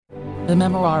the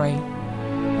Memorare.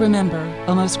 Remember,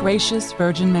 O most gracious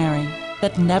Virgin Mary,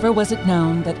 that never was it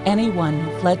known that anyone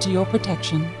who fled to your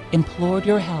protection, implored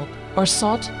your help, or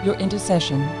sought your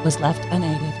intercession was left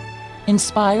unaided.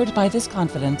 Inspired by this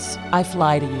confidence, I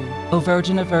fly to you, O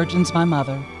Virgin of Virgins, my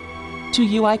Mother. To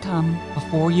you I come,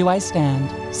 before you I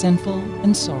stand, sinful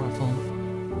and sorrowful.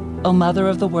 O Mother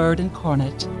of the Word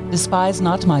incarnate, despise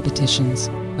not my petitions,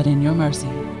 but in your mercy,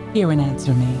 hear and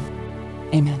answer me.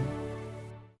 Amen.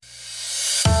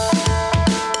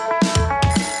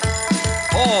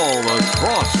 All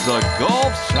across the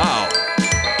Gulf South,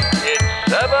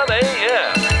 it's 7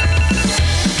 a.m.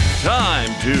 Time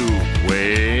to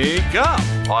wake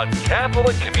up on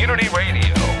Catholic Community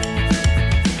Radio.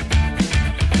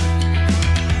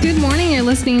 Good morning. You're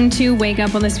listening to Wake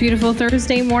Up on this beautiful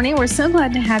Thursday morning. We're so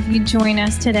glad to have you join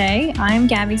us today. I'm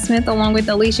Gabby Smith along with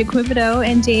Alicia Quibido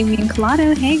and Damian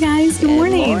Collado. Hey guys, good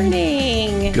morning. Good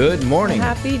morning. Good morning.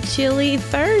 Happy chilly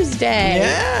Thursday.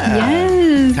 Yeah.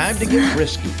 Yes. Time to get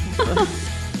frisky.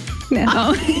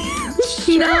 No.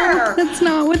 Sure. No, that's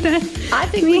not what that I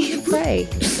think we should pray.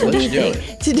 What do you do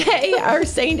think? Today, our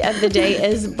saint of the day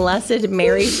is Blessed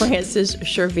Mary Frances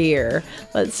Xavier.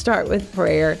 Let's start with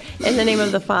prayer. In the name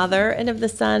of the Father, and of the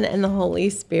Son, and the Holy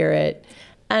Spirit.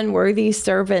 Unworthy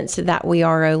servants that we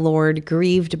are, O Lord,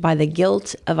 grieved by the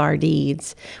guilt of our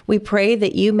deeds, we pray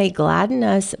that you may gladden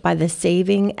us by the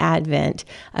saving advent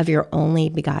of your only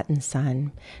begotten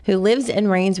Son, who lives and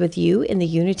reigns with you in the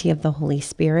unity of the Holy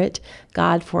Spirit,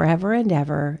 God forever and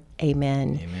ever.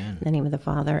 Amen. Amen. In the name of the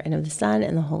Father, and of the Son,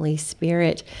 and the Holy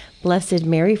Spirit. Blessed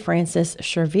Mary Frances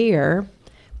Xavier,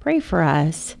 pray for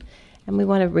us. And we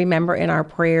want to remember in our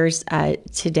prayers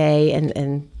today and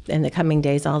in the coming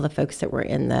days, all the folks that were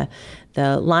in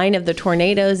the line of the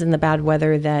tornadoes and the bad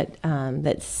weather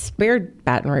that spared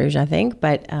Baton Rouge, I think,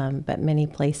 but many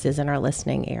places in our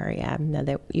listening area. Know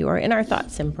that you are in our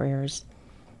thoughts and prayers.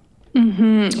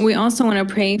 Mm-hmm. We also want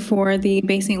to pray for the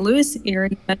Bay St. Louis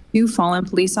area. 2 fallen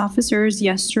police officers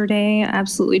yesterday.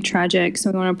 Absolutely tragic. So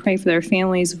we want to pray for their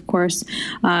families, of course.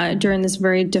 During this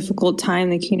very difficult time,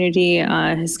 the community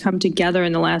has come together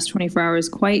in the last 24 hours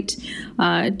quite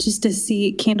just to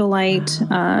see candlelight,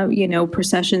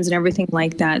 processions and everything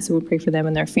like that. So we pray for them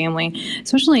and their family,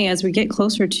 especially as we get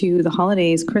closer to the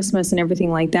holidays, Christmas and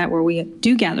everything like that, where we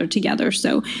do gather together.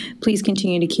 So please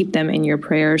continue to keep them in your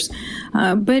prayers.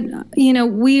 But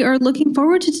we are looking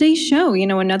forward to today's show.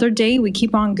 Another day we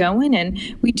keep on going, and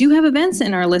we do have events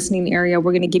in our listening area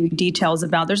we're going to give you details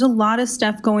about. There's a lot of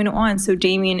stuff going on, so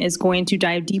Damian is going to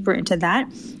dive deeper into that.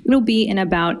 It'll be in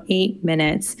about 8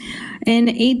 minutes. In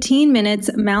 18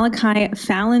 minutes, Malachi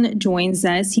Fallon joins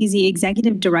us. He's the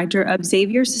executive director of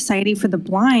Xavier Society for the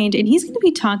Blind, and he's going to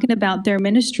be talking about their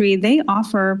ministry. They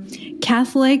offer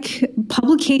Catholic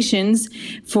publications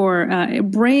for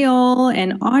Braille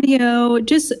and audio,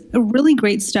 just really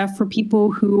great stuff for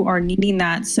people who are needing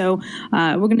that. So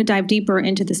we're going to dive deeper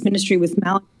into this ministry with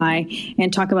Malachi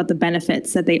and talk about the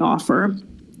benefits that they offer.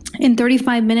 In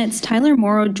 35 minutes, Tyler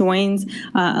Morrow joins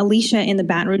Alicia in the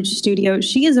Baton Rouge studio.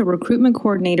 She is a recruitment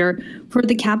coordinator for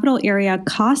the Capital Area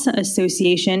CASA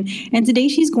Association. And today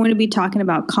she's going to be talking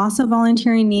about CASA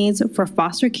volunteering needs for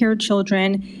foster care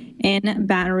children in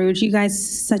Baton Rouge. You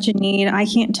guys, such a need. I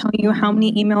can't tell you how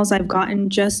many emails I've gotten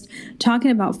just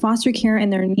talking about foster care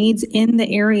and their needs in the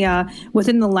area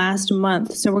within the last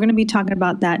month. So we're going to be talking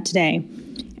about that today.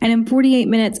 And in 48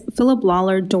 minutes, Philip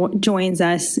Lawler joins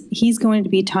us. He's going to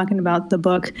be talking about the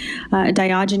book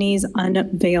Diogenes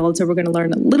Unveiled. So we're going to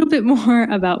learn a little bit more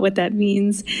about what that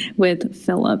means with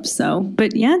Philip.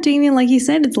 But yeah, Damian, like you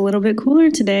said, it's a little bit cooler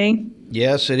today.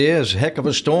 Yes, it is. Heck of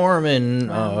a storm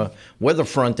and weather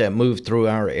front that moved through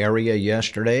our area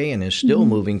yesterday and is still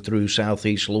moving through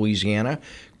southeast Louisiana.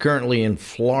 Currently in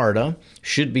Florida.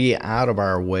 Should be out of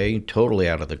our way, totally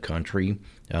out of the country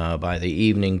by the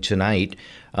evening tonight.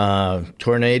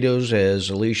 Tornadoes, as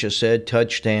Alicia said,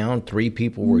 touched down. 3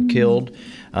 people were killed.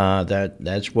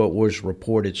 That's what was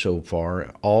reported so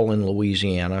far, all in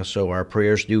Louisiana. So our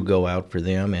prayers do go out for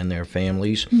them and their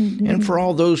families, and for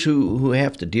all those who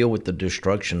have to deal with the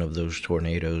destruction of those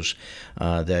tornadoes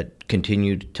that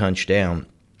continue to touch down.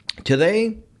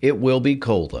 Today, it will be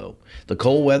cold, though. The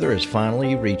cold weather has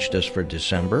finally reached us for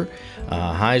December.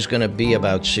 High's going to be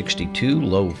about 62,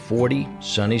 low 40,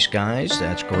 sunny skies.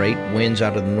 That's great. Winds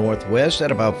out of the northwest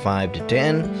at about 5 to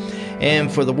 10.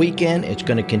 And for the weekend, it's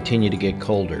going to continue to get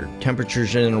colder.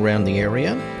 Temperatures in and around the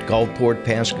area. Gulfport,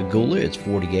 Pascagoula, it's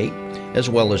 48, as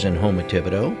well as in Houma,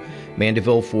 Thibodaux.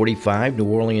 Mandeville, 45, New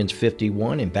Orleans,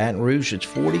 51, and Baton Rouge, it's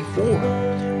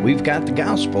 44. We've got the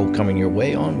gospel coming your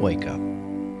way on Wake Up.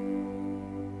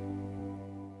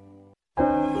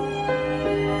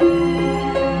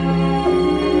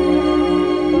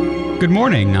 Good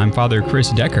morning, I'm Father Chris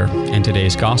Decker, and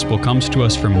today's Gospel comes to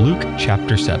us from Luke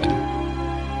chapter 7.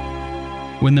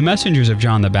 When the messengers of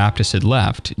John the Baptist had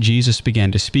left, Jesus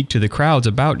began to speak to the crowds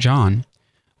about John.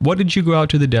 What did you go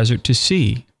out to the desert to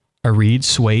see? A reed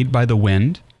swayed by the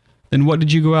wind? Then what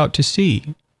did you go out to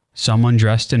see? Someone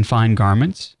dressed in fine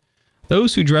garments?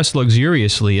 Those who dress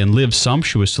luxuriously and live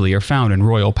sumptuously are found in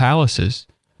royal palaces.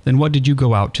 Then what did you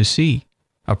go out to see?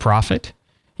 A prophet?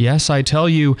 Yes, I tell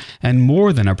you, and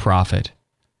more than a prophet.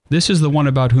 This is the one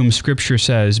about whom Scripture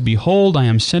says, Behold, I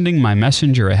am sending my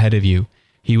messenger ahead of you.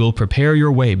 He will prepare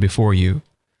your way before you.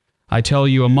 I tell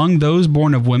you, among those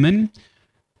born of women,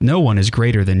 no one is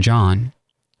greater than John.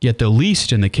 Yet the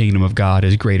least in the kingdom of God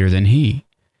is greater than he.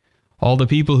 All the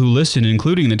people who listened,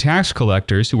 including the tax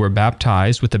collectors who were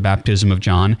baptized with the baptism of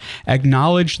John,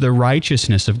 acknowledged the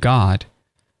righteousness of God.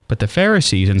 But the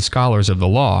Pharisees and scholars of the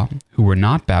law, who were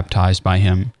not baptized by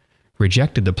him,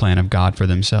 rejected the plan of God for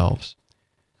themselves.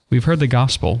 We've heard the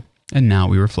gospel, and now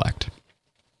we reflect.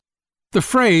 The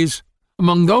phrase,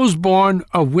 among those born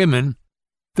of women,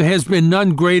 there has been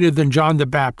none greater than John the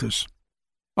Baptist,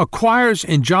 acquires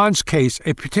in John's case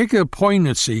a particular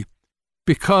poignancy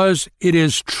because it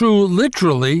is true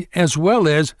literally as well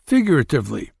as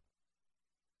figuratively.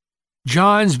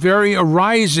 John's very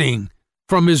arising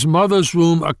from his mother's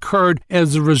womb occurred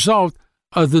as a result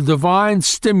of the divine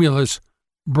stimulus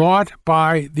brought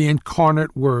by the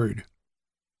incarnate Word.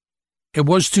 It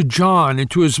was to John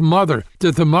and to his mother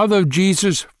that the mother of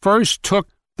Jesus first took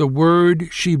the Word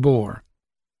she bore.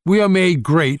 We are made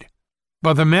great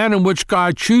by the manner in which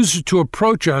God chooses to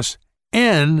approach us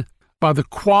and by the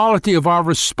quality of our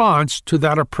response to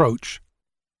that approach.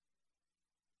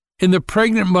 In the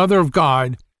pregnant mother of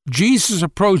God, Jesus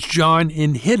approached John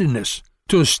in hiddenness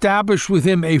to establish with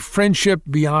him a friendship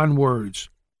beyond words.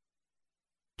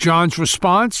 John's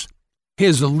response,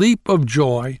 his leap of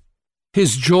joy,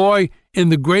 his joy in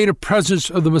the greater presence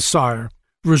of the Messiah,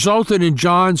 resulted in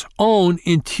John's own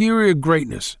interior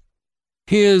greatness.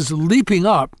 His leaping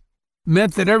up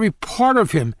meant that every part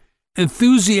of him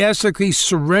enthusiastically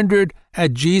surrendered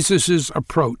at Jesus'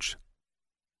 approach.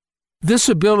 This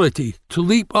ability to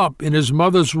leap up in his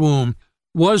mother's womb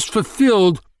was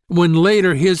fulfilled when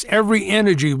later his every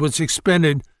energy was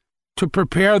expended to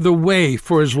prepare the way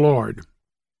for his Lord.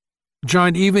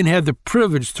 John even had the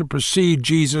privilege to precede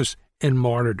Jesus in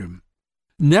martyrdom.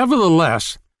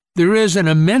 Nevertheless, there is an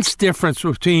immense difference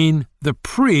between the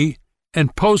pre-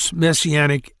 and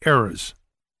post-messianic eras.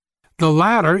 The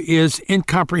latter is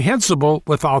incomprehensible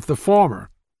without the former,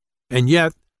 and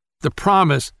yet the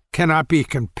promise cannot be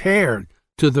compared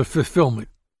to the fulfillment.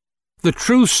 The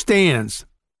truth stands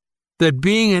that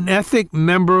being an ethnic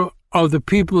member of the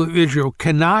people of Israel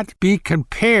cannot be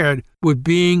compared with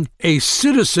being a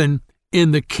citizen in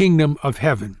the kingdom of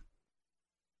heaven.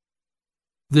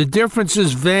 The difference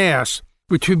is vast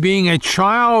between being a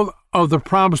child of the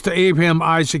promise to Abraham,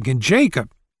 Isaac, and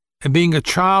Jacob, and being a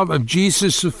child of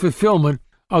Jesus' fulfillment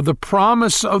of the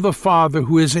promise of the Father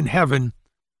who is in heaven,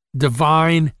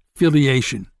 divine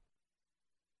filiation.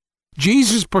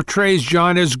 Jesus portrays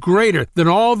John as greater than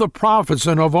all the prophets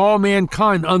and of all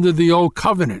mankind under the Old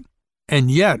Covenant,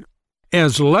 and yet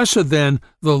as lesser than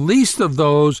the least of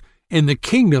those in the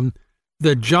kingdom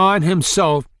that John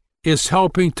himself is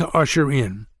helping to usher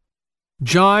in.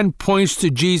 John points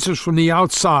to Jesus from the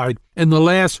outside in the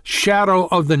last shadow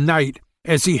of the night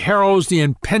as he heralds the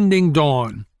impending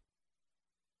dawn.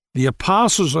 The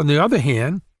apostles, on the other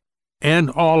hand, and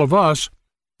all of us,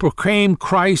 proclaim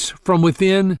Christ from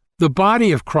within the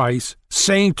body of Christ,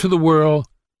 saying to the world,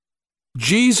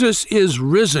 Jesus is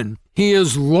risen, he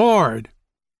is Lord,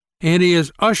 and he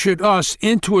has ushered us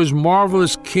into his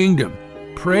marvelous kingdom.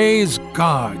 Praise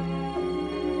God.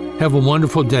 Have a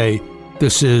wonderful day.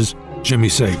 This is Jimmy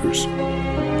Sagers.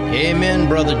 Amen,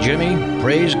 Brother Jimmy.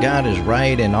 Praise God is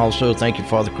right. And also thank you,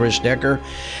 Father Chris Decker.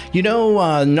 You know,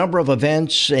 a number of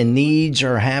events and needs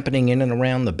are happening in and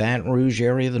around the Baton Rouge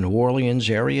area, the New Orleans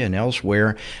area, and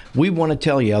elsewhere. We want to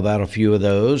tell you about a few of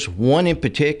those. One in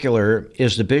particular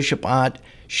is the Bishop Ott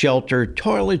Shelter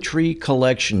Toiletry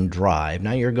Collection Drive.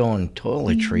 Now you're going,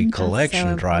 toiletry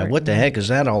collection drive. What the heck is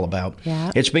that all about?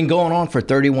 Yeah. It's been going on for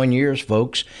 31 years,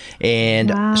 folks.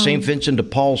 And St. Vincent de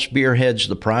Paul spearheads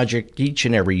the project each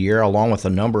and every year, along with a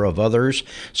number of others,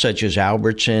 such as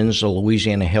Albertsons, the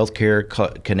Louisiana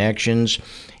Healthcare Connections,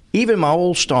 even my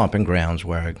old stomping grounds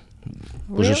where I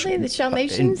was Really? The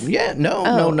Dalmatians?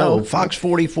 No. Fox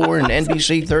 44 and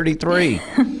NBC 33.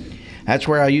 That's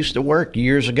where I used to work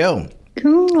years ago.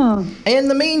 Cool. In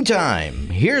the meantime,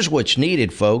 here's what's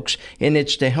needed, folks, and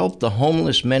it's to help the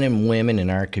homeless men and women in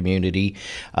our community.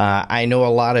 I know a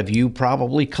lot of you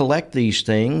probably collect these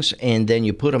things, and then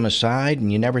you put them aside,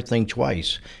 and you never think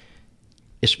twice,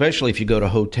 especially if you go to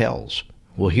hotels.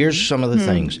 Well, here's some of the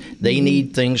things. They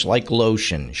need things like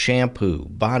lotion, shampoo,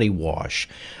 body wash,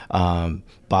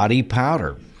 body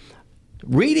powder,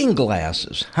 reading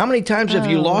glasses. How many times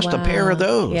have you lost a pair of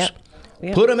those? Yep.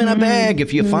 Put them in a bag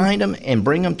if you find them and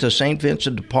bring them to St.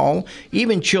 Vincent de Paul.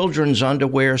 Even children's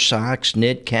underwear, socks,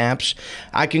 knit caps.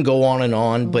 I can go on and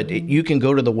on, but you can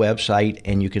go to the website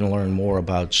and you can learn more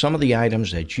about some of the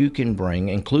items that you can bring,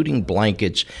 including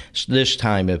blankets this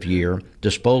time of year,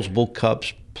 disposable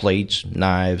cups, plates,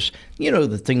 knives,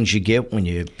 the things you get when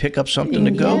you pick up something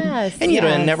to go. And you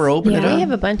never open it up. We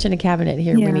have a bunch in a cabinet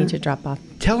here we need to drop off.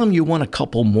 Tell them you want a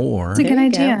couple more. It's a good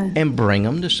idea. And bring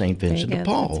them to St. Vincent de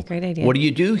Paul. That's a great idea. What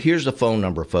do? Here's the phone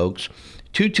number, folks.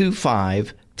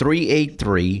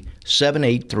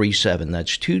 225-383-7837.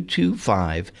 That's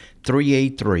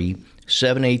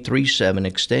 225-383-7837,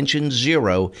 extension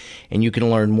 0. And you can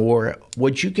learn more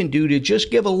what you can do to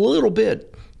just give a little bit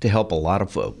to help a lot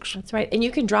of folks. That's right. And you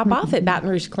can drop off at Baton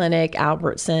Rouge Clinic,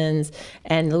 Albertsons,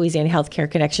 and Louisiana Healthcare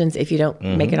Connections if you don't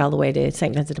make it all the way to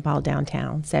St. Vincent de Paul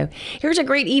downtown. So here's a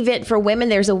great event for women.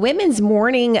 There's a Women's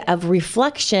Morning of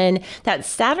Reflection. That's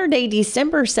Saturday,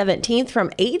 December 17th from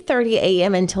 8:30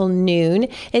 a.m. until noon.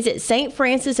 It's at St.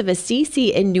 Francis of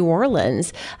Assisi in New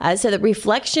Orleans. So the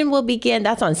reflection will begin.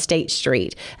 That's on State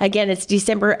Street. Again, it's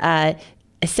December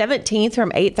 17th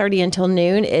from 8:30 until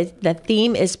noon. The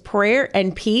theme is prayer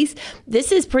and peace.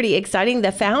 This is pretty exciting.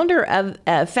 The founder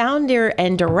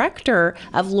and director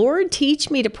of Lord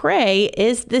Teach Me to Pray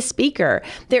is the speaker.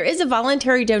 There is a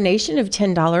voluntary donation of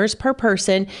 $10 per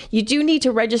person. You do need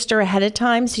to register ahead of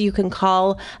time, so you can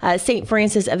call St.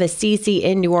 Francis of Assisi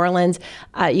in New Orleans.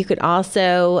 You could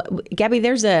also, Gabby,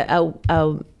 there's a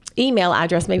email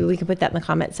address. Maybe we can put that in the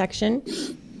comment section.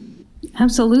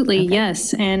 Absolutely,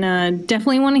 yes, and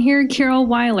definitely want to hear Carol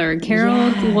Weiler.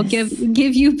 Carol will give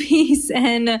you peace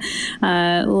and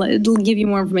give you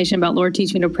more information about Lord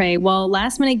Teach Me to Pray. Well,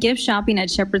 last minute gift shopping at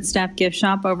Shepherd Staff Gift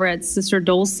Shop over at Sister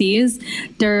Dulce's.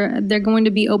 They're going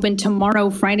to be open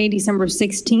tomorrow, Friday, December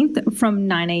 16th from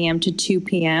 9 a.m. to 2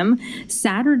 p.m.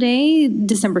 Saturday,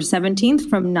 December 17th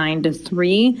from 9 to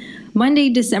 3. Monday,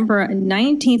 December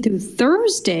 19th through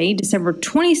Thursday, December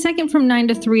 22nd from 9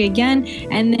 to 3 again.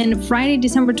 And then Friday,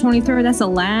 December 23rd, that's the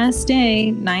last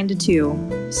day, 9 to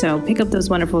 2. So pick up those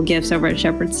wonderful gifts over at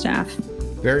Shepherd Staff.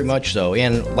 Very much so.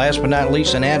 And last but not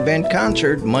least, an Advent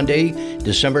concert, Monday,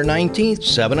 December 19th,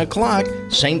 7 o'clock,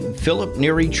 St. Philip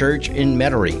Neri Church in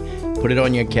Metairie. Put it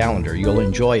on your calendar. You'll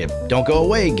enjoy it. Don't go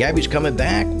away. Gabby's coming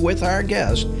back with our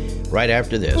guest right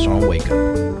after this on Wake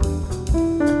Up.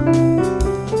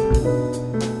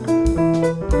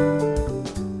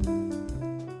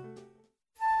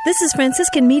 This is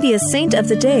Franciscan Media's Saint of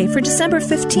the Day for December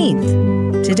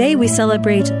 15th. Today we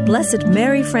celebrate Blessed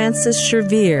Mary Frances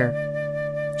Schervier.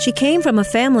 She came from a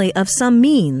family of some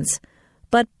means,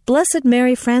 but Blessed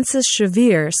Mary Frances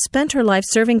Schervier spent her life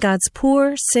serving God's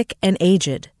poor, sick, and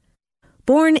aged.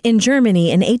 Born in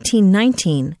Germany in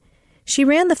 1819, she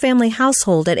ran the family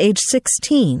household at age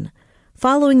 16,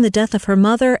 following the death of her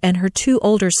mother and her 2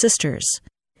 older sisters.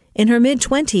 In her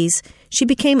mid-20s, she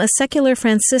became a secular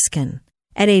Franciscan.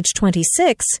 At age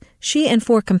 26, she and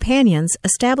 4 companions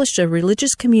established a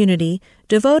religious community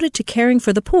devoted to caring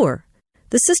for the poor.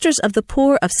 The Sisters of the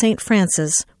Poor of St.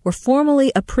 Francis were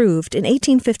formally approved in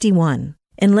 1851.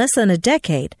 In less than a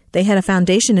decade, they had a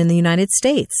foundation in the United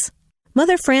States.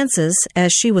 Mother Frances,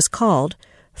 as she was called,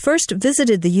 first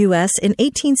visited the U.S. in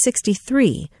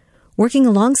 1863, working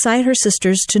alongside her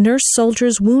sisters to nurse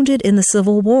soldiers wounded in the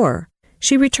Civil War.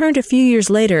 She returned a few years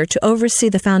later to oversee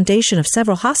the foundation of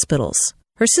several hospitals.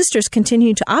 Her sisters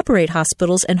continued to operate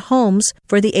hospitals and homes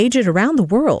for the aged around the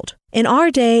world. In our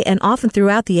day and often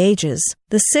throughout the ages,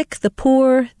 the sick, the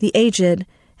poor, the aged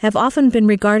have often been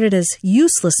regarded as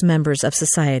useless members of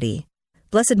society.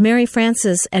 Blessed Mary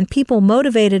Frances and people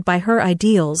motivated by her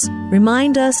ideals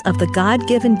remind us of the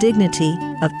God-given dignity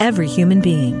of every human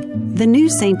being. The new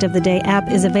Saint of the Day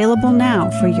app is available now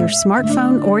for your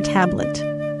smartphone or tablet.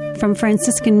 From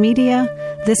Franciscan Media,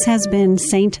 this has been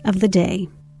Saint of the Day.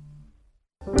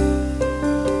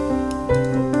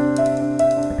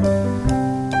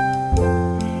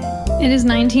 It is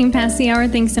 19 past the hour.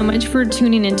 Thanks so much for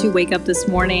tuning in to Wake Up This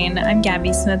Morning. I'm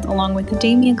Gabby Smith along with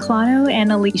Damian Collado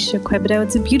and Alicia Quibido.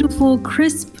 It's a beautiful,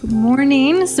 crisp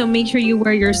morning, so make sure you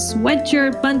wear your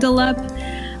sweatshirt, bundle up,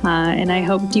 and I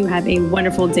hope you have a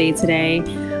wonderful day today.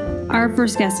 Our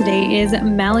first guest today is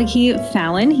Malachi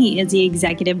Fallon. He is the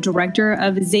Executive Director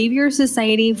of Xavier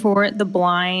Society for the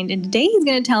Blind. And today he's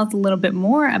going to tell us a little bit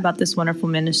more about this wonderful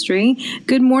ministry.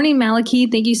 Good morning, Malachi.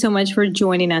 Thank you so much for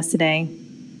joining us today.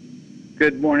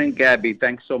 Good morning, Gabby.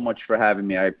 Thanks so much for having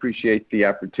me. I appreciate the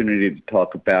opportunity to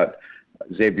talk about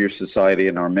Xavier Society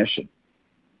and our mission.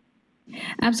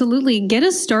 Absolutely. Get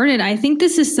us started. I think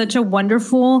this is such a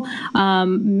wonderful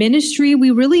ministry.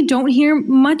 We really don't hear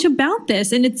much about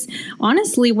this. And it's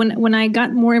honestly, when I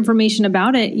got more information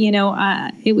about it,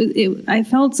 I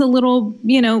felt a little,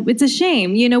 it's a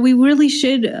shame. We really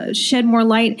should shed more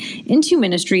light into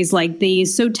ministries like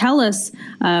these. So tell us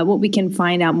what we can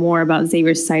find out more about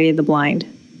Xavier Society of the Blind.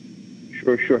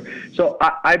 Sure. So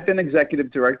I've been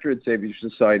executive director at Xavier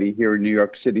Society here in New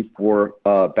York City for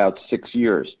about 6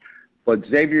 years. But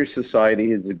Xavier Society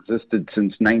has existed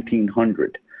since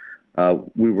 1900.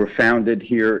 We were founded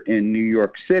here in New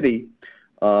York City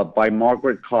by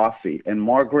Margaret Coffey. And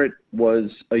Margaret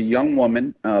was a young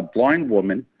woman, a blind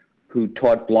woman, who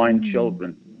taught blind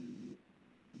children.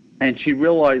 And she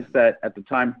realized that at the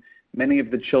time, many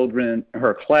of the children in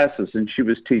her classes, and she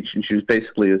was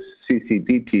basically a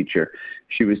CCD teacher.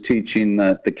 She was teaching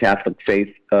the Catholic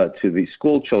faith to the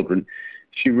school children.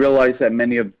 She realized that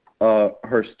many of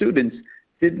her students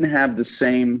didn't have the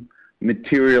same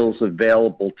materials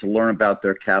available to learn about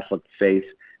their Catholic faith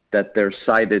that their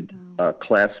sighted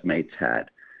classmates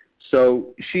had.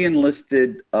 So she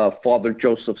enlisted Father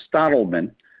Joseph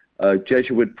Stottleman, a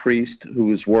Jesuit priest who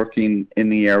was working in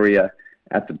the area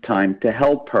at the time, to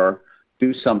help her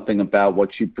do something about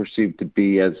what she perceived to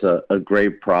be as a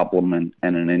grave problem and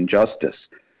an injustice.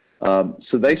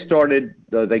 So they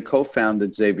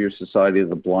co-founded Xavier Society of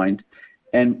the Blind.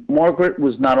 And Margaret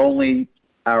was not only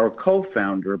our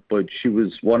co-founder, but she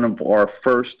was one of our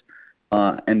first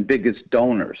and biggest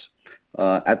donors.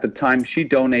 At the time, she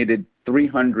donated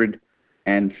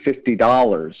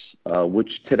 $350,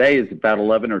 which today is about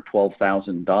 $11,000 or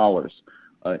 $12,000,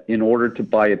 in order to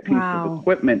buy a piece of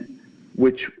equipment,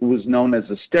 which was known as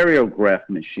a stereograph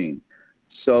machine.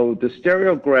 So the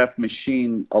stereograph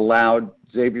machine allowed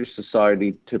Xavier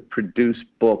Society to produce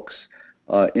books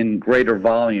in greater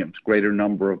volumes, greater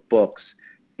number of books.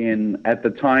 At the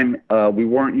time, we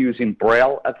weren't using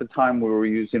Braille. At the time, we were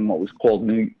using what was called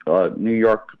New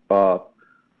York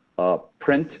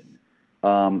print,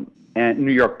 and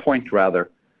New York Point, rather,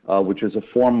 which is a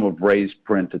form of raised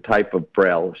print, a type of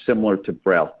Braille, similar to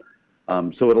Braille.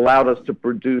 So it allowed us to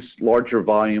produce larger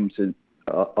volumes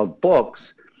of books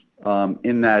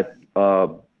in that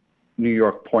New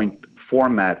York Point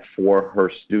format for her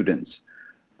students.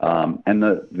 And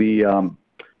the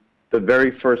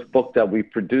very first book that we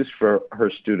produced for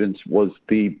her students was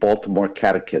the Baltimore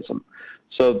Catechism.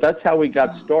 So that's how we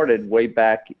got started way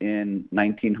back in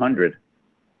 1900.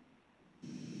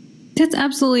 That's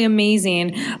absolutely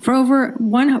amazing. For over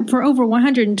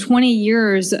 120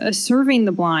 years serving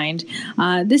the blind,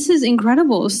 this is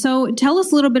incredible. So tell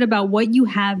us a little bit about what you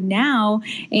have now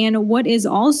and what is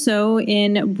also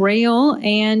in Braille,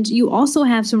 and you also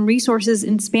have some resources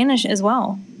in Spanish as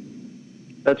well.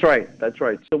 That's right.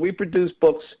 So we produce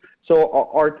books. So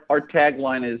our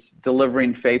tagline is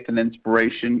delivering faith and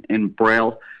inspiration in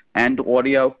Braille and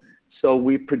audio. So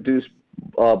we produce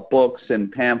books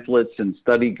and pamphlets and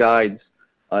study guides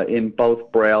in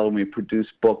both Braille, and we produce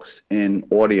books in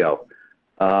audio.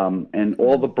 And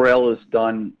all the Braille is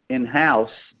done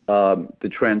in-house, the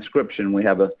transcription. We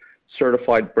have a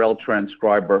certified Braille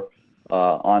transcriber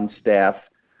on staff.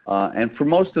 And for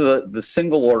most of the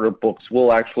single order books,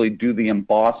 we'll actually do the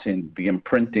embossing, the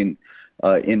imprinting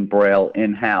in Braille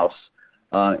in-house.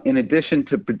 In addition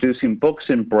to producing books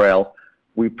in Braille,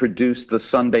 we produce the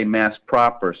Sunday Mass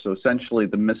proper, so essentially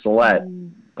the Missalette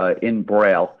in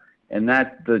Braille. And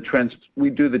we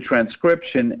do the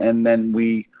transcription, and then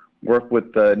we work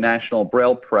with the National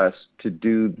Braille Press to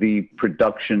do the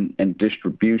production and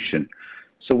distribution.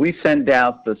 So we send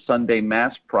out the Sunday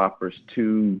Mass propers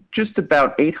to just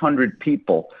about 800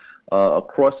 people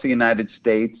across the United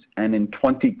States and in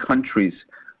 20 countries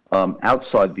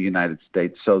outside the United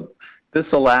States. So this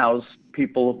allows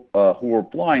people who are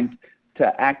blind to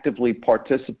actively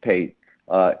participate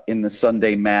in the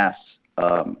Sunday Mass.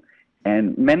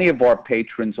 And many of our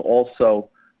patrons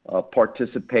also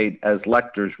participate as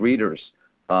lectors, readers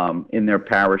in their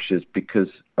parishes, because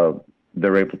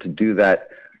they're able to do that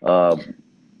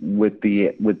with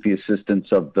the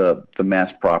assistance of the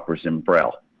Mass propers in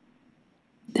Braille.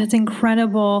 That's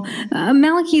incredible.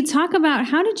 Malachi, talk about,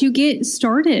 how did you get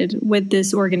started with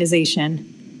this organization?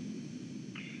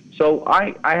 So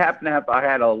I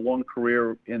had a long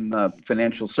career in the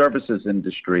financial services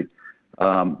industry.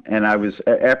 And I was,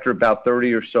 after about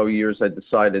 30 or so years, I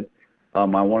decided I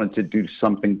wanted to do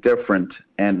something different.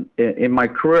 And in my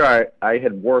career, I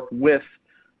had worked with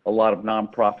a lot of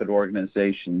nonprofit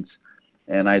organizations,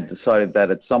 and I decided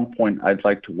that at some point I'd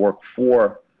like to work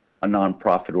for a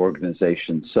nonprofit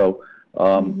organization. So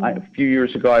a few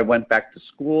years ago, I went back to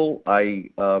school. I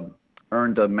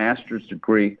earned a master's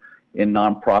degree in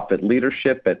nonprofit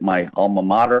leadership at my alma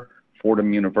mater,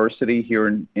 Fordham University, here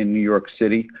in New York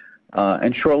City.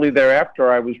 And shortly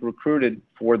thereafter, I was recruited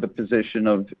for the position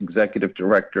of executive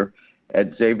director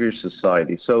at Xavier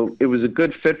Society. So it was a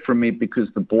good fit for me because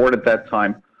the board at that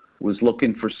time was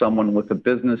looking for someone with a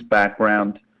business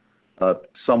background,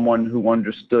 someone who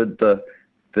understood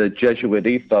the Jesuit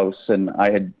ethos. And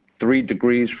I had 3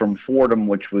 degrees from Fordham,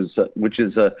 which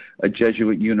is a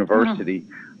Jesuit university,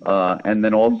 and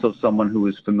then also someone who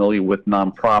was familiar with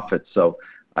nonprofits. So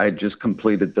I had just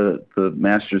completed the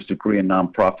master's degree in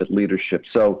nonprofit leadership.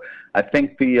 So I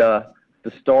think the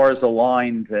stars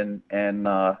aligned, and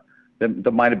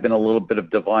there might have been a little bit of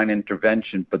divine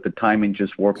intervention, but the timing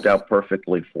just worked out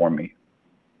perfectly for me.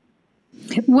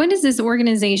 What does this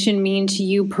organization mean to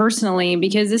you personally?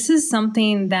 Because this is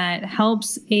something that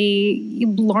helps a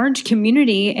large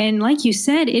community. And like you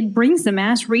said, it brings the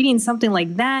mass reading, something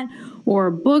like that,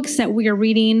 or books that we are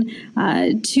reading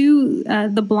to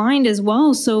the blind as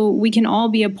well. So we can all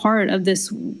be a part of this,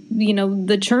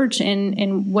 the church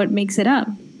and what makes it up.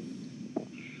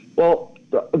 Well,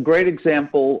 a great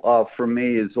example for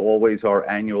me is always our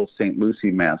annual St.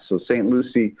 Lucy Mass. So St.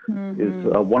 Lucy is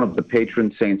one of the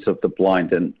patron saints of the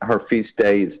blind, and her feast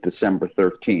day is December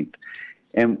 13th.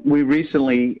 And we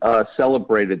recently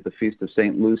celebrated the Feast of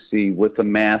St. Lucy with a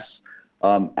Mass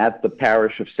at the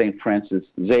parish of St. Francis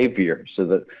Xavier, so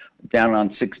that down on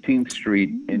 16th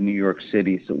Street in New York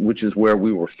City, which is where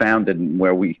we were founded and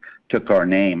where we took our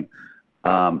name.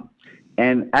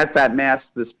 And at that Mass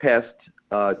this past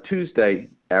Tuesday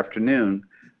afternoon,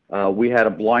 we had a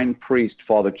blind priest,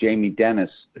 Father Jamie Dennis,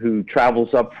 who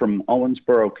travels up from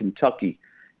Owensboro, Kentucky,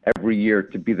 every year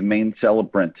to be the main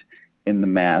celebrant in the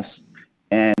Mass.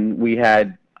 And we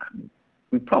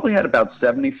probably had about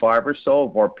 75 or so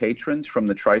of our patrons from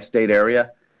the tri-state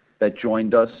area that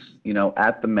joined us,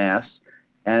 at the Mass.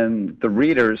 And the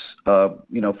readers, for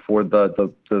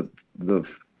the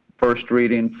first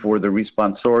reading, for the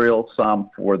responsorial psalm,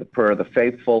 for the prayer of the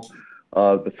faithful,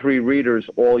 the 3 readers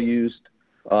all used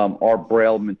our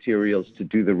Braille materials to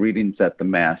do the readings at the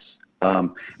Mass.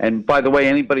 And by the way,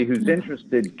 anybody who's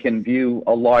interested can view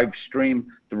a live stream,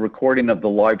 the recording of the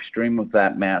live stream of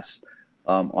that Mass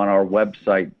on our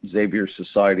website,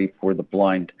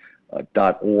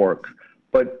 XavierSocietyForTheBlind.org.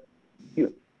 But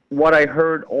what I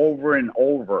heard over and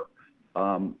over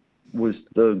was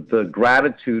the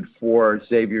gratitude for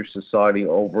Xavier Society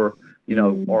over,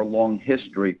 our long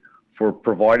history for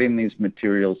providing these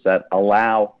materials that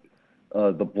allow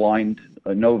the blind,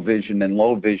 no vision, and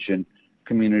low vision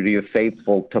community of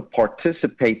faithful to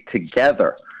participate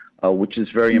together, which is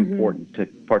very important, to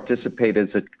participate as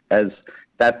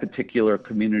that particular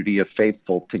community of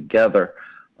faithful together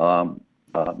in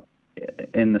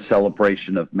the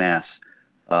celebration of Mass.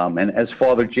 And as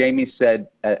Father Jamie said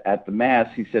at the Mass,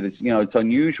 he said it's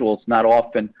unusual. It's not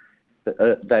often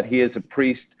that he as a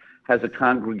priest has a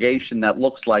congregation that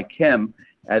looks like him,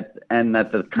 and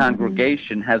that the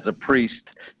congregation has a priest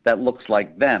that looks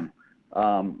like them.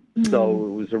 So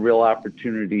it was a real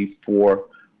opportunity for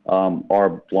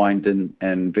our blind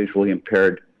and visually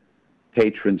impaired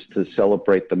patrons to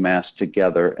celebrate the Mass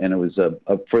together. And it was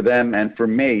for them and for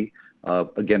me,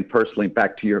 again, personally,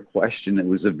 back to your question, it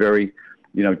was a very,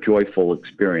 joyful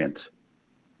experience.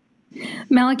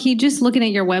 Malachi, just looking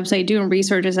at your website, doing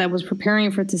research as I was preparing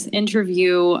for this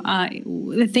interview,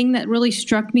 the thing that really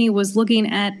struck me was looking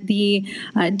at the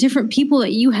different people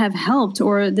that you have helped,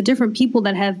 or the different people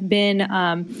that have been,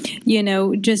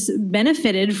 just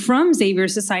benefited from Xavier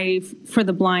Society for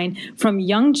the Blind, from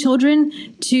young children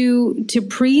to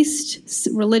priests,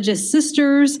 religious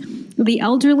sisters, the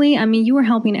elderly. I mean, you are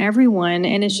helping everyone,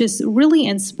 and it's just really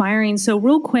inspiring. So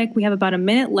real quick, we have about a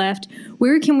minute left.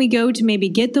 Where can we go to maybe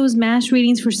get those Mass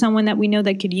readings for someone that we know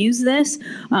that could use this,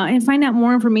 and find out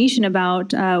more information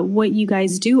about what you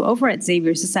guys do over at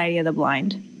Xavier Society of the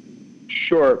Blind?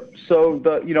 Sure. So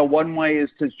one way is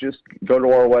to just go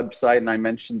to our website, and I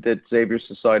mentioned it,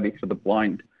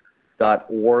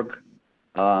 XavierSocietyForTheBlind.org,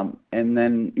 and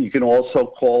then you can also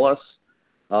call us.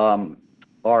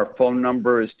 Our phone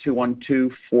number is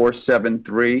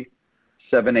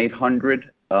 212-473-7800,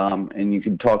 and you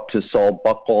can talk to Saul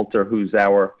Buchalter, who's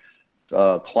our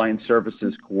client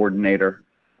services coordinator.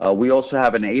 We also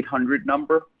have an 800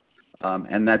 number,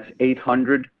 and that's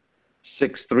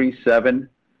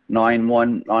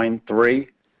 637-9193.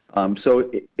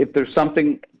 So if there's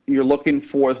something you're looking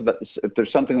for, if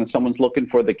there's something that someone's looking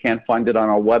for, they can't find it on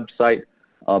our website,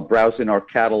 browsing our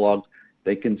catalog,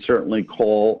 they can certainly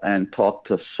call and talk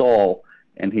to Saul,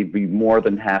 and he'd be more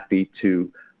than happy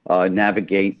to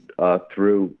navigate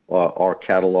through our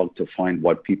catalog to find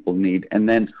what people need. And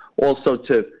then also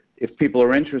if people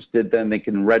are interested, then they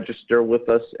can register with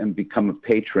us and become a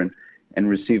patron and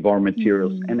receive our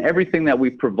materials. Mm-hmm. And everything that we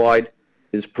provide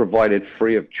is provided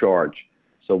free of charge.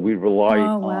 So we rely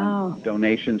on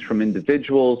donations from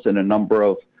individuals and a number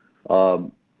of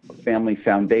family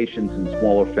foundations and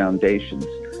smaller foundations.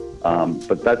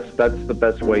 But that's the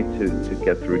best way to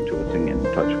get through to us and get in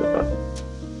touch with us.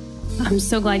 I'm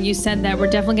so glad you said that. We're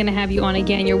definitely going to have you on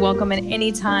again. You're welcome at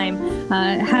any time.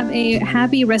 Have a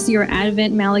happy rest of your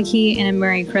Advent, Malachi, and a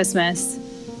Merry Christmas.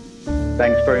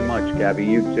 Thanks very much, Gabby.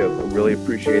 You too. I really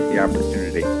appreciate the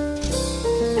opportunity.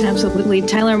 Absolutely.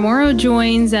 Tyler Morrow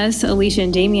joins us, Alicia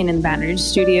and Damien in the Baton Rouge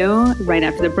studio right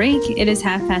after the break. It is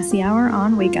 1:30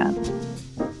 on Wake Up.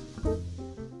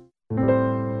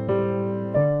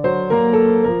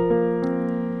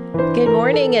 Good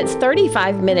morning. It's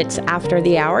 35 minutes after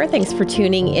the hour. Thanks for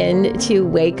tuning in to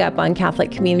Wake Up on Catholic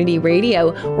Community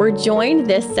Radio. We're joined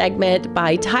this segment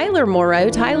by Tyler Morrow.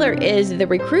 Tyler is the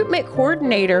recruitment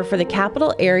coordinator for the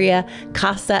Capital Area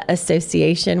CASA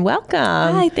Association. Welcome.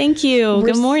 Hi, thank you.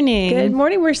 Good morning. Good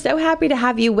morning. We're so happy to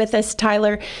have you with us,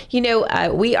 Tyler. You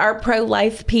know, we are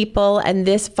pro-life people, and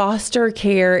this foster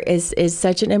care is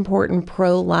such an important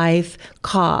pro-life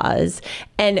cause.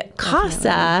 And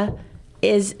CASA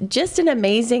is just an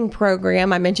amazing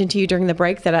program. I mentioned to you during the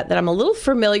break that I'm a little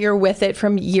familiar with it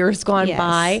from years gone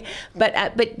by.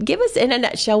 But give us in a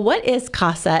nutshell, what is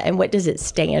CASA and what does it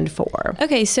stand for?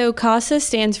 Okay, so CASA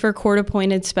stands for Court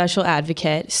Appointed Special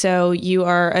Advocate. So you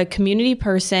are a community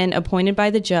person appointed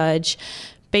by the judge,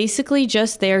 basically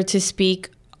just there to speak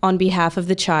on behalf of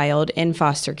the child in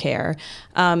foster care.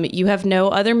 You have no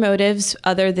other motives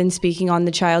other than speaking on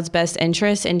the child's best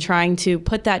interests and trying to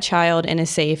put that child in a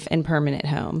safe and permanent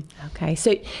home. Okay,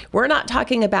 so we're not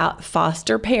talking about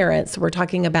foster parents. We're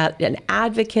talking about an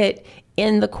advocate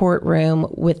in the courtroom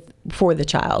for the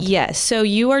child. Yes, so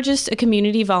you are just a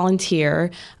community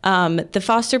volunteer. The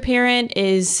foster parent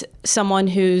is someone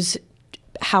who's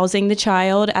housing the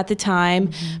child at the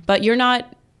time, but you're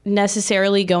not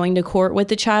necessarily going to court with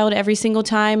the child every single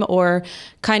time or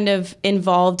kind of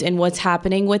involved in what's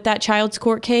happening with that child's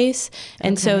court case.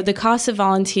 And so the CASA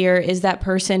volunteer is that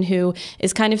person who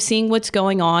is kind of seeing what's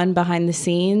going on behind the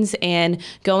scenes and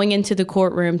going into the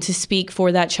courtroom to speak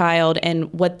for that child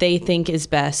and what they think is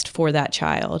best for that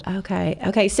child.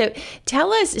 Okay. So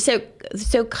tell us, so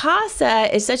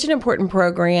CASA is such an important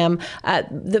program.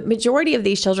 The majority of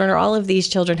these children, or all of these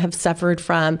children, have suffered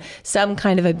from some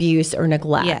kind of abuse or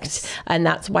neglect. Yes. And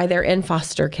that's why they're in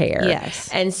foster care. Yes.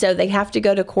 And so they have to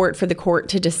go to court for the court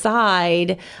to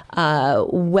decide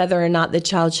whether or not the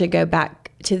child should go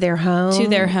back to their home.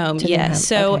 Yes.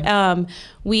 So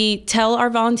we tell our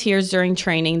volunteers during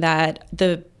training that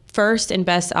the first and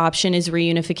best option is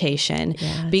reunification,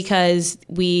 because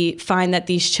we find that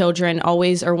these children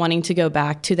always are wanting to go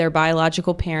back to their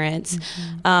biological parents.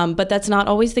 But that's not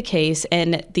always the case.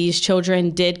 And these children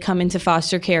did come into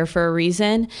foster care for a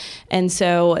reason. And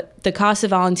so the CASA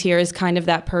volunteer is kind of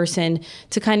that person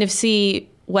to kind of see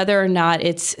whether or not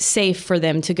it's safe for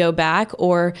them to go back,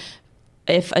 or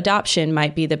if adoption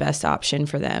might be the best option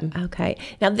for them. Okay.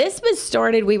 Now, this was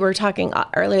started, we were talking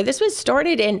earlier, this was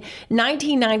started in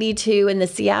 1992 in the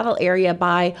Seattle area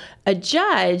by a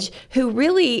judge who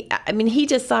really, he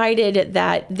decided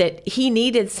that he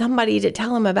needed somebody to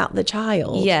tell him about the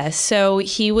child. Yes. So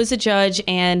he was a judge,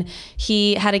 and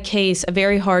he had a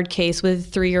very hard case with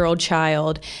a 3-year-old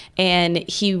child. And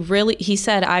he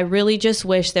said, I really just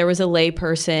wish there was a lay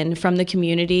person from the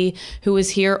community who was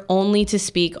here only to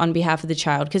speak on behalf of the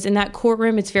child, because in that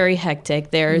courtroom it's very hectic.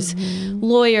 There's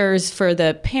lawyers for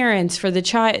the parents, for the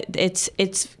child.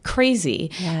 It's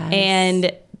crazy. Yes.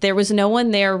 And there was no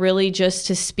one there really just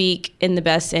to speak in the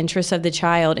best interest of the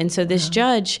child. And so this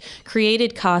judge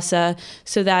created CASA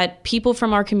so that people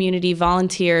from our community,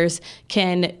 volunteers,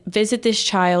 can visit this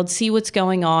child, see what's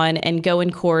going on, and go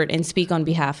in court and speak on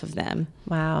behalf of them.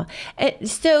 Wow.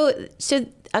 So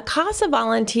a CASA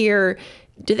volunteer,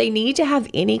 do they need to have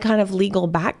any kind of legal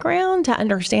background to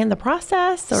understand the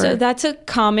process? Or? So that's a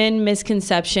common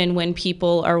misconception when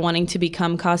people are wanting to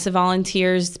become CASA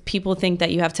volunteers. People think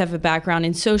that you have to have a background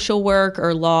in social work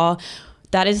or law.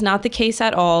 That is not the case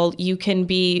at all. You can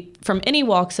be from any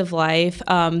walks of life.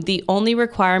 The only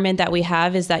requirement that we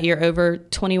have is that you're over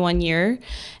 21 years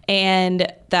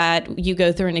and that you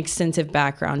go through an extensive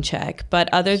background check. But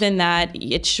other than that,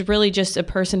 it's really just a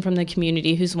person from the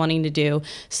community who's wanting to do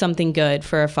something good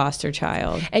for a foster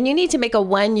child. And you need to make a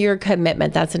 1-year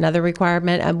commitment. That's another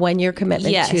requirement, a 1-year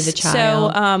commitment to the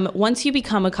child. So once you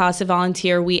become a CASA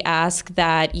volunteer, we ask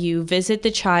that you visit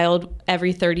the child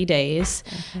every 30 days.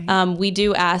 Okay. We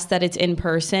do ask that it's in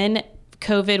person.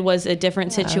 COVID was a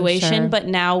different situation, but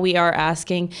now we are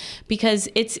asking because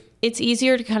it's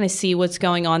easier to kind of see what's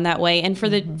going on that way, and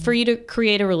for you to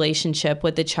create a relationship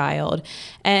with the child.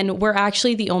 And we're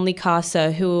actually the only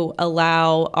CASA who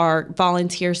allow our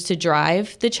volunteers to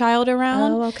drive the child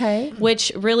around,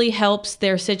 which really helps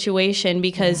their situation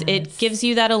because it gives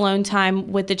you that alone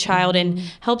time with the child and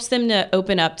helps them to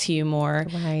open up to you more.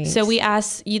 Right. So we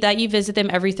ask you that you visit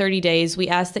them every 30 days. We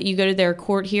ask that you go to their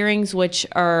court hearings, which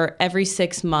are every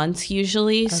 6 months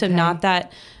usually, so not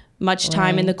that much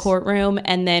time in the courtroom,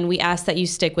 and then we ask that you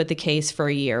stick with the case for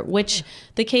a year, which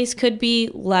the case could be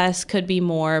less, could be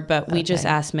more, but we just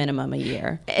ask minimum a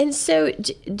year. And so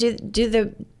do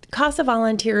the CASA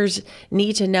volunteers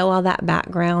need to know all that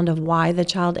background of why the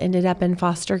child ended up in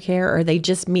foster care, or are they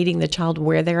just meeting the child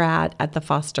where they're at the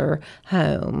foster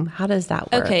home? How does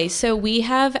that work? Okay, so we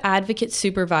have advocate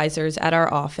supervisors at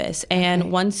our office,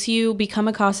 and once you become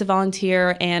a CASA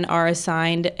volunteer and are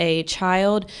assigned a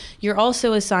child, you're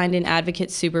also assigned an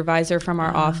advocate supervisor from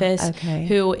our office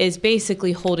who is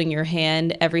basically holding your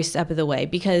hand every step of the way,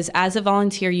 because as a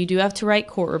volunteer, you do have to write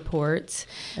court reports,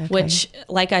 which,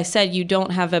 like I said, you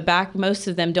don't have most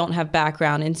of them don't have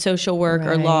background in social work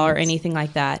or law or anything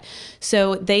like that.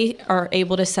 So they are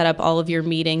able to set up all of your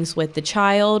meetings with the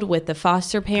child, with the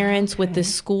foster parents, with the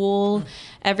school,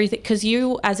 everything. Because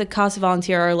you, as a CASA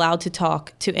volunteer, are allowed to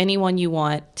talk to anyone you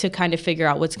want to kind of figure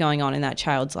out what's going on in that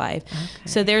child's life.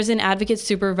 So there's an advocate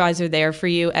supervisor there for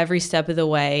you every step of the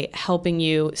way, helping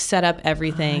you set up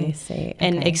everything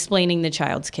and explaining the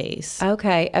child's case.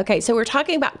 Okay. So we're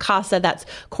talking about CASA. That's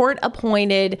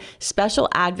court-appointed special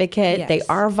advocate. Yes. They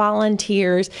are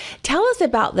volunteers. Tell us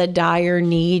about the dire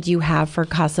need you have for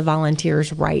CASA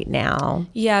volunteers right now.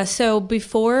 Yeah, so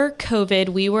before COVID,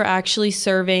 we were actually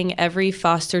serving every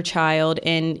foster child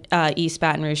in East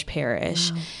Baton Rouge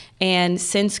Parish. Wow. And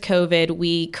since COVID,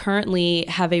 we currently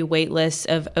have a wait list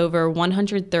of over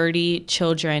 130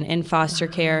 children in foster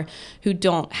care who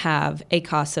don't have a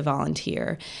CASA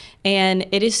volunteer. And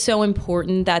it is so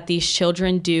important that these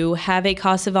children do have a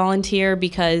CASA volunteer,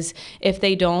 because if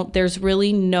they don't, there's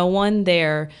really no one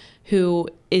there who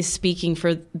is speaking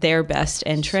for their best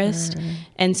interest. Sure.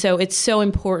 And so it's so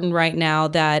important right now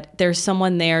that there's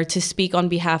someone there to speak on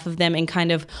behalf of them and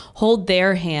kind of hold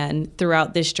their hand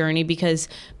throughout this journey, because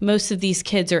most of these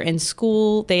kids are in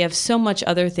school. They have so much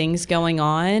other things going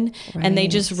on, and they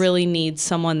just really need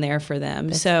someone there for them.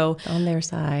 That's so on their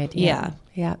side. Yeah.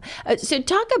 So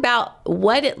talk about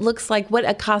what it looks like, what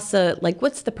a CASA,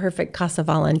 what's the perfect CASA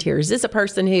volunteer? Is this a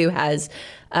person who has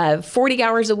 40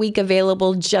 hours a week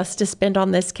available just to spend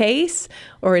on this case?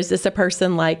 Or is this a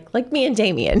person like me and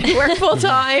Damien who work full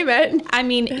time? I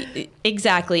mean,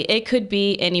 exactly. It could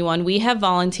be anyone. We have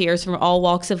volunteers from all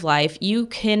walks of life. You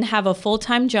can have a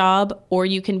full-time job, or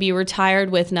you can be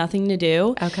retired with nothing to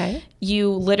do. Okay.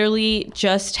 You literally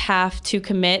just have to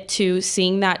commit to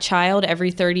seeing that child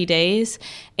every 30 days.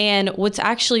 And what's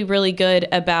actually really good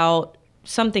about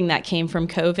something that came from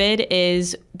COVID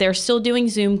is they're still doing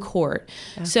Zoom court.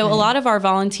 Okay. So a lot of our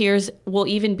volunteers will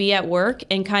even be at work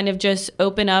and kind of just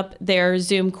open up their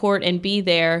Zoom court and be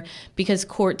there, because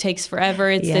court takes forever.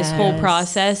 It's this whole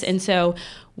process. And so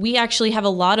we actually have a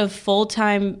lot of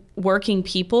full-time working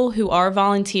people who are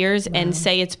volunteers and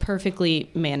say it's perfectly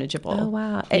manageable. Oh,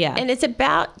 wow. And it's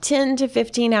about 10 to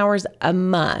 15 hours a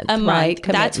month, right?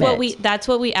 That's what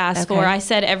we ask for. I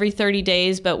said every 30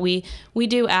 days, but we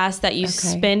do ask that you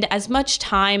spend as much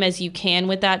time as you can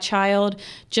with that child,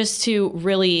 just to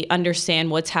really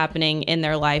understand what's happening in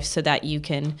their life so that you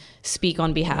can speak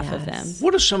on behalf of them.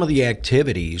 What are some of the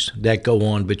activities that go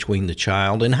on between the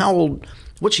child, and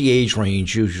what's the age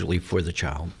range usually for the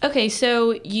child? Okay,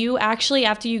 so you actually,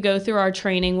 after you go through our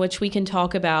training, which we can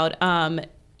talk about,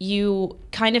 you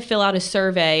kind of fill out a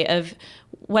survey of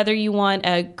whether you want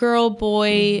a girl,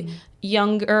 boy,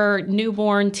 younger,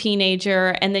 newborn,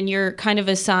 teenager, and then you're kind of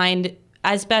assigned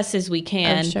as best as we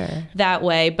can that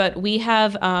way. But we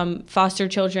have foster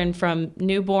children from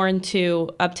newborn to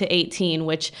up to 18,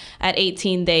 which at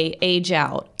 18 they age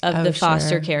out of the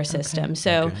foster care system.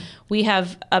 So we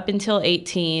have up until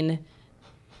 18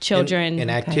 children. And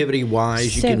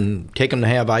activity-wise, you can take them to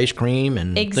have ice cream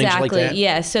and things like that?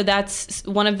 Yeah. So that's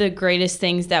one of the greatest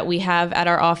things that we have at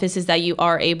our office is that you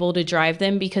are able to drive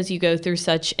them because you go through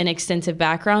such an extensive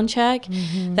background check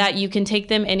that you can take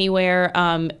them anywhere.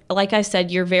 Like I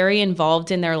said, you're very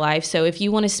involved in their life. So if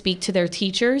you want to speak to their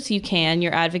teachers, you can.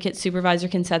 Your advocate supervisor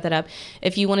can set that up.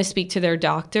 If you want to speak to their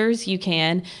doctors, you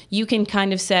can. You can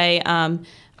kind of say,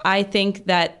 I think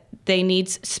that they need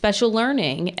special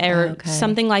learning or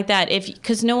something like that,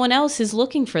 because no one else is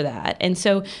looking for that. And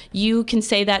so you can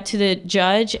say that to the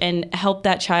judge and help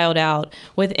that child out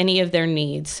with any of their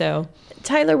needs. So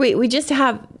Tyler, we just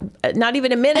have not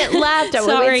even a minute left.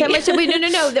 Sorry. We had so much,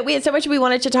 we had so much we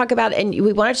wanted to talk about, and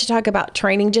we wanted to talk about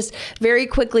training. Just very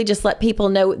quickly, just let people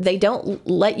know they don't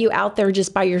let you out there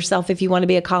just by yourself if you want to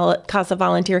be a CASA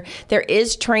volunteer. There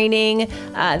is training.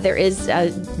 There is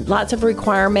lots of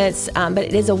requirements, but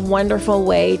it is a wonderful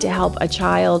way to help a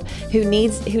child who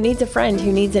needs a friend,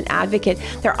 who needs an advocate.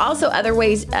 There are also other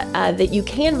ways that you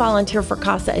can volunteer for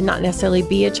CASA and not necessarily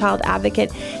be a child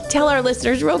advocate. Tell our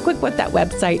listeners real quick what that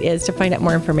website is to find out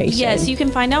more information. Yes, you can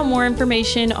find out more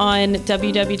information on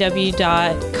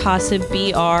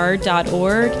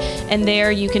www.casabr.org, and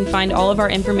there you can find all of our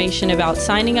information about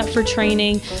signing up for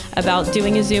training, about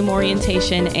doing a Zoom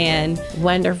orientation, and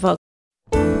wonderful.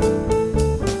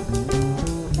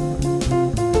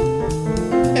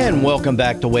 And welcome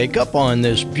back to Wake Up on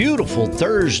this beautiful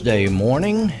Thursday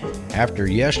morning. After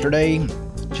yesterday,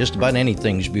 just about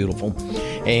anything's beautiful.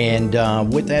 And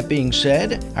with that being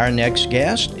said, our next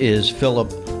guest is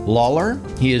Philip Lawler.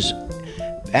 He is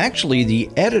actually the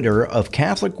editor of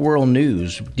Catholic World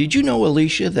News. Did you know,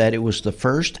 Alicia, that it was the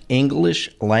first English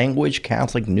language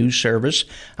Catholic news service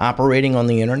operating on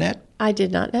the internet? I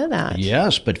did not know that.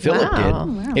 Yes, but Philip did.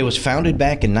 Wow. It was founded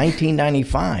back in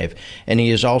 1995, and he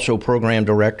is also program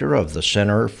director of the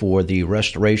Center for the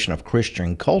Restoration of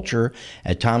Christian Culture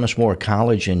at Thomas More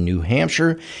College in New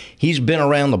Hampshire. He's been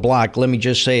around the block, let me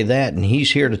just say that, and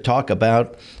he's here to talk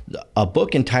about a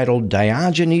book entitled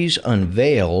Diogenes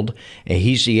Unveiled.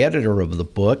 He's the editor of the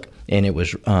book, and it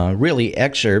was really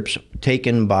excerpts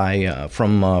taken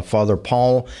from Father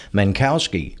Paul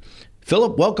Mankowski.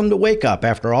 Philip, welcome to Wake Up.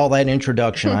 After all that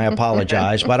introduction, I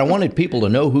apologize, but I wanted people to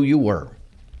know who you were.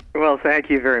 Well, thank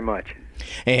you very much.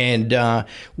 And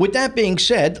with that being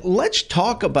said, let's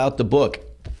talk about the book.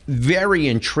 Very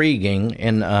intriguing,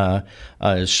 and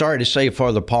sorry to say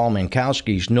Father Paul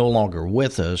Mankowski is no longer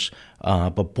with us,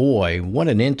 but boy, what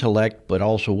an intellect, but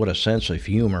also what a sense of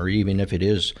humor, even if it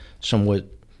is somewhat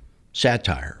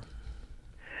satire.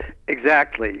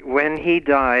 Exactly. When he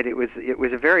died, it was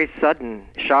a very sudden,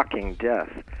 shocking death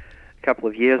a couple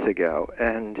of years ago,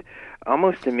 and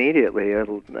almost immediately a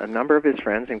number of his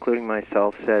friends, including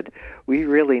myself, said, we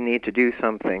really need to do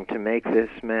something to make this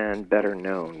man better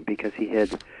known, because he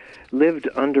had lived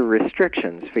under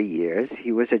restrictions for years.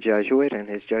 He was a Jesuit, and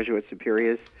his Jesuit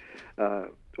superiors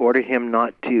ordered him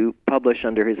not to publish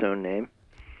under his own name,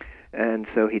 and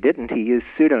so he didn't. He used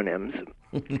pseudonyms.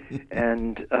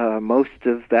 And most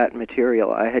of that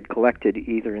material I had collected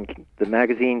either in the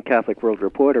magazine Catholic World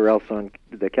Report or else on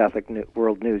the Catholic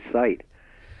World News site.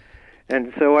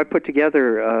 And so I put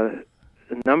together a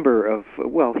number of,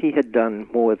 he had done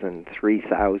more than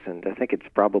 3,000. I think it's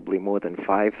probably more than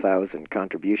 5,000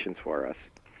 contributions for us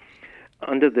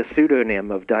under the pseudonym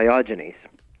of Diogenes.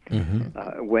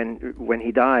 Mm-hmm. When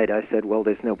he died, I said, well,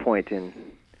 there's no point in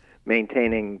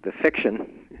maintaining the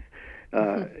fiction.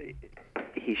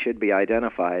 He should be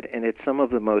identified, and it's some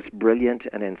of the most brilliant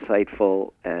and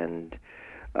insightful and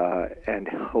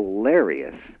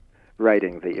hilarious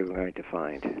writing that you're going to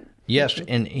find. Yes,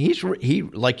 and he,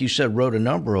 like you said, wrote a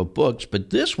number of books, but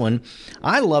this one,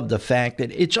 I love the fact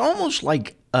that it's almost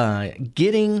like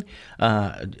getting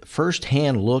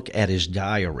first-hand look at his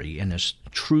diary and his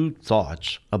true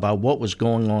thoughts about what was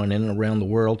going on in and around the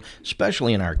world,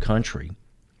 especially in our country.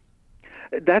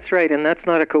 That's right, and that's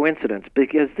not a coincidence,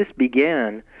 because this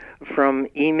began from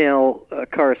email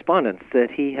correspondence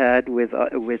that he had with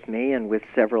me and with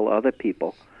several other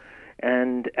people.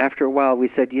 And after a while, we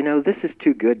said, this is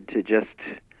too good to just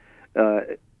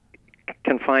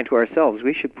confine to ourselves.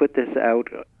 We should put this out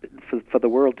for the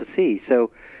world to see.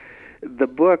 So the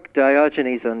book,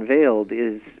 Diogenes Unveiled,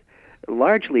 is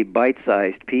largely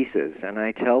bite-sized pieces, and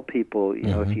I tell people,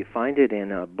 if you find it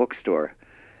in a bookstore,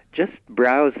 just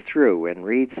browse through and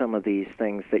read some of these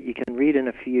things that you can read in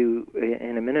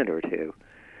a minute or two.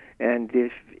 And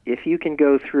if you can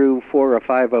go through 4 or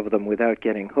 5 of them without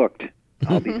getting hooked,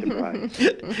 I'll be surprised.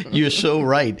 You're so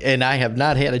right. And I have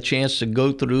not had a chance to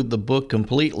go through the book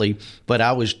completely, but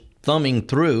I was thumbing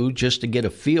through just to get a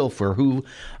feel for who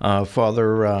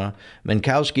Father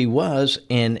Menkowski was,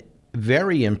 and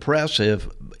very impressive,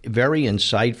 very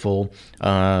insightful.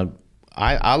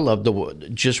 I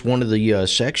love just one of the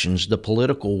sections, the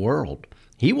political world.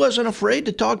 He wasn't afraid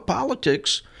to talk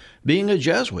politics, being a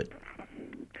Jesuit.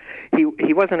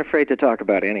 He wasn't afraid to talk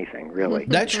about anything, really.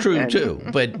 That's true too.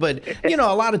 But a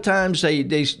lot of times they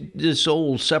this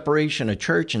old separation of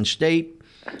church and state,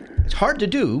 it's hard to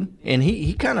do, and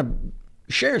he kind of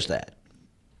shares that.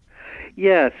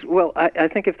 Yes. Well, I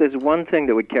think if there's one thing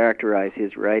that would characterize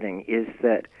his writing is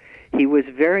that he was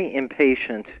very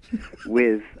impatient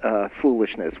with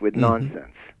foolishness, with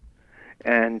nonsense.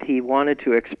 And he wanted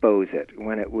to expose it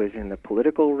when it was in the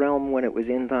political realm, when it was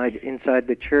inside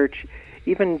the church,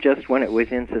 even just when it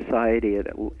was in society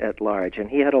at large.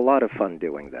 And he had a lot of fun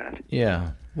doing that.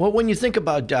 Yeah. Well, when you think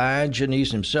about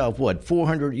Diogenes himself,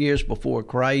 400 years before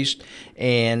Christ,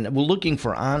 and we're looking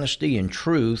for honesty and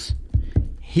truth,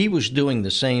 he was doing the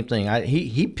same thing.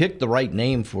 He picked the right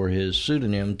name for his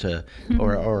pseudonym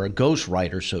or a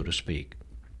ghostwriter, so to speak.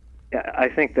 I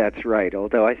think that's right,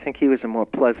 although I think he was a more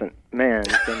pleasant man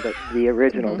than the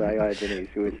original Diogenes,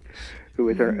 who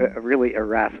was a really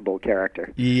irascible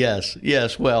character. Yes.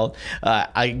 Well,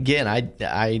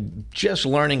 I just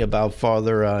learning about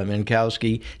Father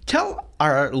Menkowski. Tell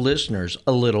our listeners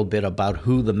a little bit about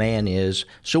who the man is,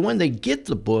 so when they get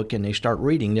the book and they start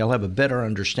reading, they'll have a better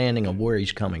understanding of where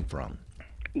he's coming from.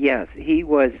 Yes, he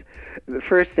was. The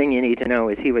first thing you need to know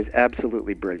is he was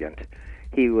absolutely brilliant.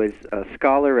 He was a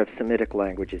scholar of Semitic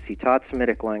languages. He taught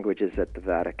Semitic languages at the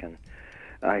Vatican.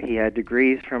 He had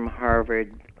degrees from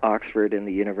Harvard, Oxford, and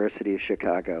the University of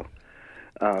Chicago.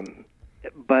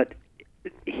 But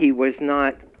he was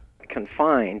not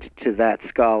confined to that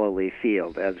scholarly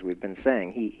field, as we've been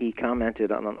saying. He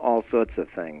commented on all sorts of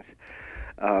things.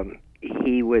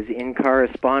 He was in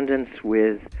correspondence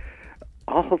with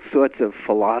all sorts of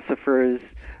philosophers,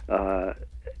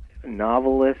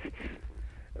 novelists,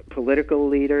 political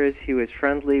leaders. He was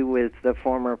friendly with the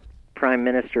former Prime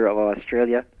Minister of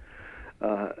Australia,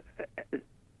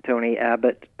 Tony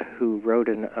Abbott, who wrote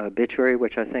an obituary,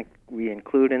 which I think we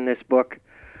include in this book.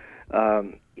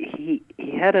 He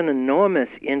had an enormous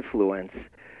influence.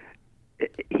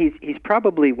 He's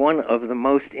probably one of the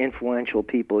most influential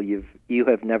people you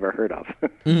have never heard of.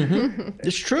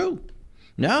 It's true.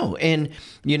 No, and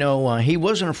he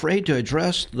wasn't afraid to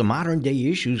address the modern day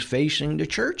issues facing the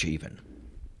church even.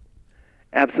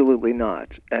 Absolutely not.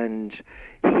 And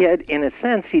he had, in a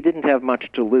sense, he didn't have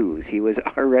much to lose. He was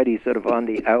already sort of on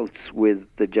the outs with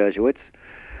the Jesuits,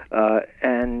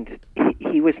 and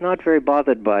he was not very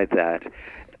bothered by that.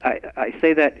 I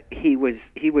say that he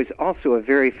was also a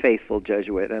very faithful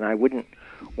Jesuit, and I wouldn't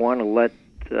want to let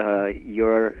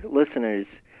your listeners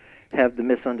have the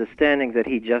misunderstanding that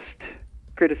he just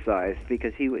criticized,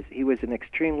 because he was an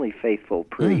extremely faithful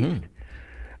priest.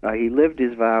 He lived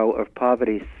his vow of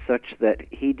poverty such that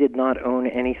he did not own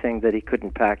anything that he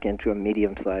couldn't pack into a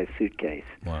medium-sized suitcase.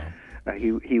 Wow.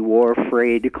 He wore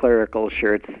frayed clerical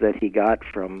shirts that he got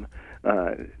from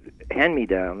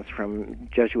hand-me-downs from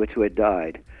Jesuits who had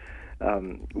died. I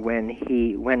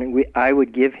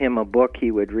would give him a book,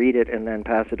 he would read it and then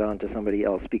pass it on to somebody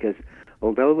else, because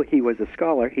although he was a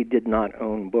scholar, he did not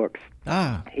own books.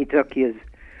 He took his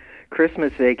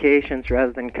Christmas vacations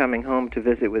rather than coming home to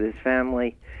visit with his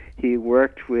family. He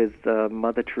worked with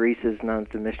Mother Teresa's nuns,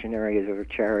 the missionaries of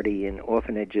charity, in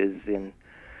orphanages in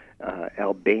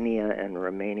Albania and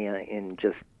Romania in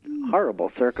just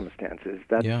horrible circumstances.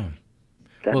 That's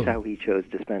how he chose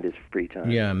to spend his free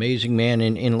time. Yeah, amazing man.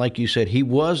 And like you said, he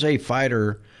was a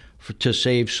fighter to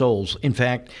save souls. In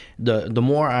fact, the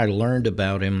more I learned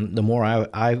about him, the more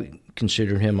I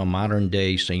considered him a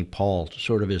modern-day St. Paul,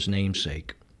 sort of his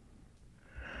namesake.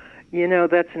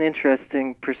 That's an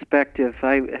interesting perspective.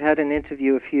 I had an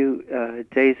interview a few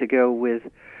days ago with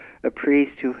a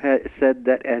priest who said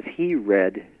that as he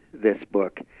read this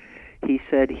book, he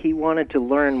said he wanted to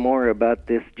learn more about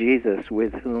this Jesus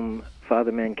with whom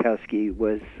Father Menkowski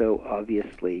was so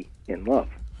obviously in love.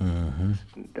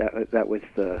 That was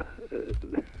the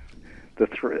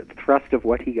thrust of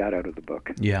what he got out of the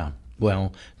book. Yeah,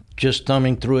 well, just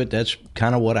thumbing through it, that's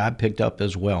kind of what I picked up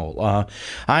as well.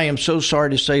 I am so sorry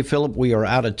to say, Philip, we are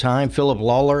out of time. Philip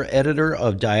Lawler, editor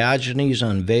of Diogenes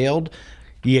Unveiled.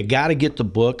 You got to get the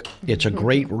book. It's a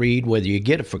great read, whether you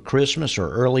get it for Christmas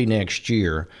or early next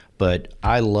year. But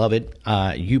I love it.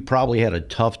 You probably had a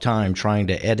tough time trying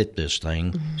to edit this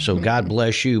thing, so God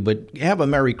bless you. But have a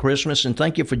Merry Christmas, and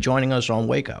thank you for joining us on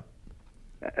Wake Up.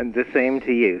 And the same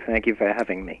to you. Thank you for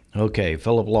having me. Okay,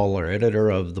 Philip Lawler,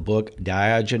 editor of the book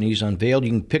Diogenes Unveiled.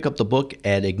 You can pick up the book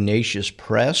at Ignatius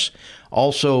Press.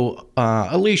 Also,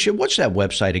 Alicia, what's that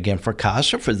website again for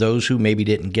CASA, for those who maybe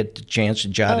didn't get the chance to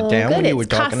jot it down when you were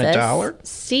talking to Tyler?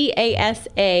 CASABR.org.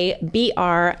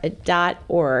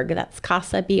 That's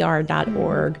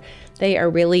CASABR.org. They are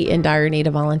really in dire need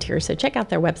of volunteers, so check out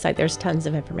their website. There's tons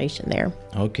of information there.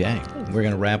 Okay. We're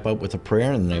going to wrap up with a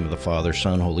prayer in the name of the Father,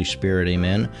 Son, Holy Spirit.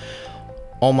 Amen.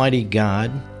 Almighty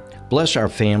God, bless our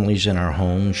families and our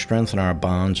homes, strengthen our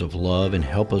bonds of love, and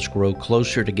help us grow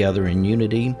closer together in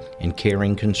unity and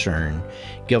caring concern.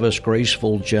 Give us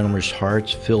graceful, generous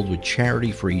hearts filled with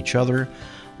charity for each other,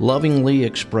 lovingly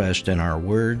expressed in our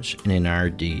words and in our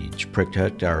deeds.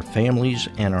 Protect our families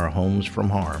and our homes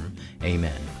from harm.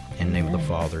 Amen. In the name of the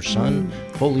Father, Son,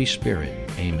 Holy Spirit.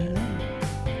 Amen.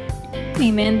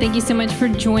 Amen. Thank you so much for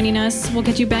joining us. We'll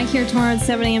get you back here tomorrow at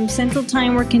 7 a.m. Central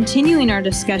Time. We're continuing our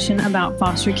discussion about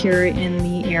foster care in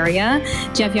the area.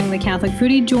 Jeff Young, the Catholic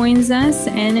Foodie, joins us,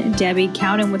 and Debbie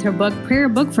Cowden with her book, Prayer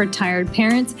Book for Tired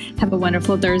Parents. Have a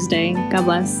wonderful Thursday. God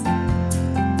bless.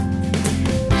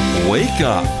 Wake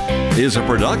Up is a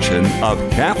production of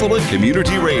Catholic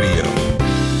Community Radio.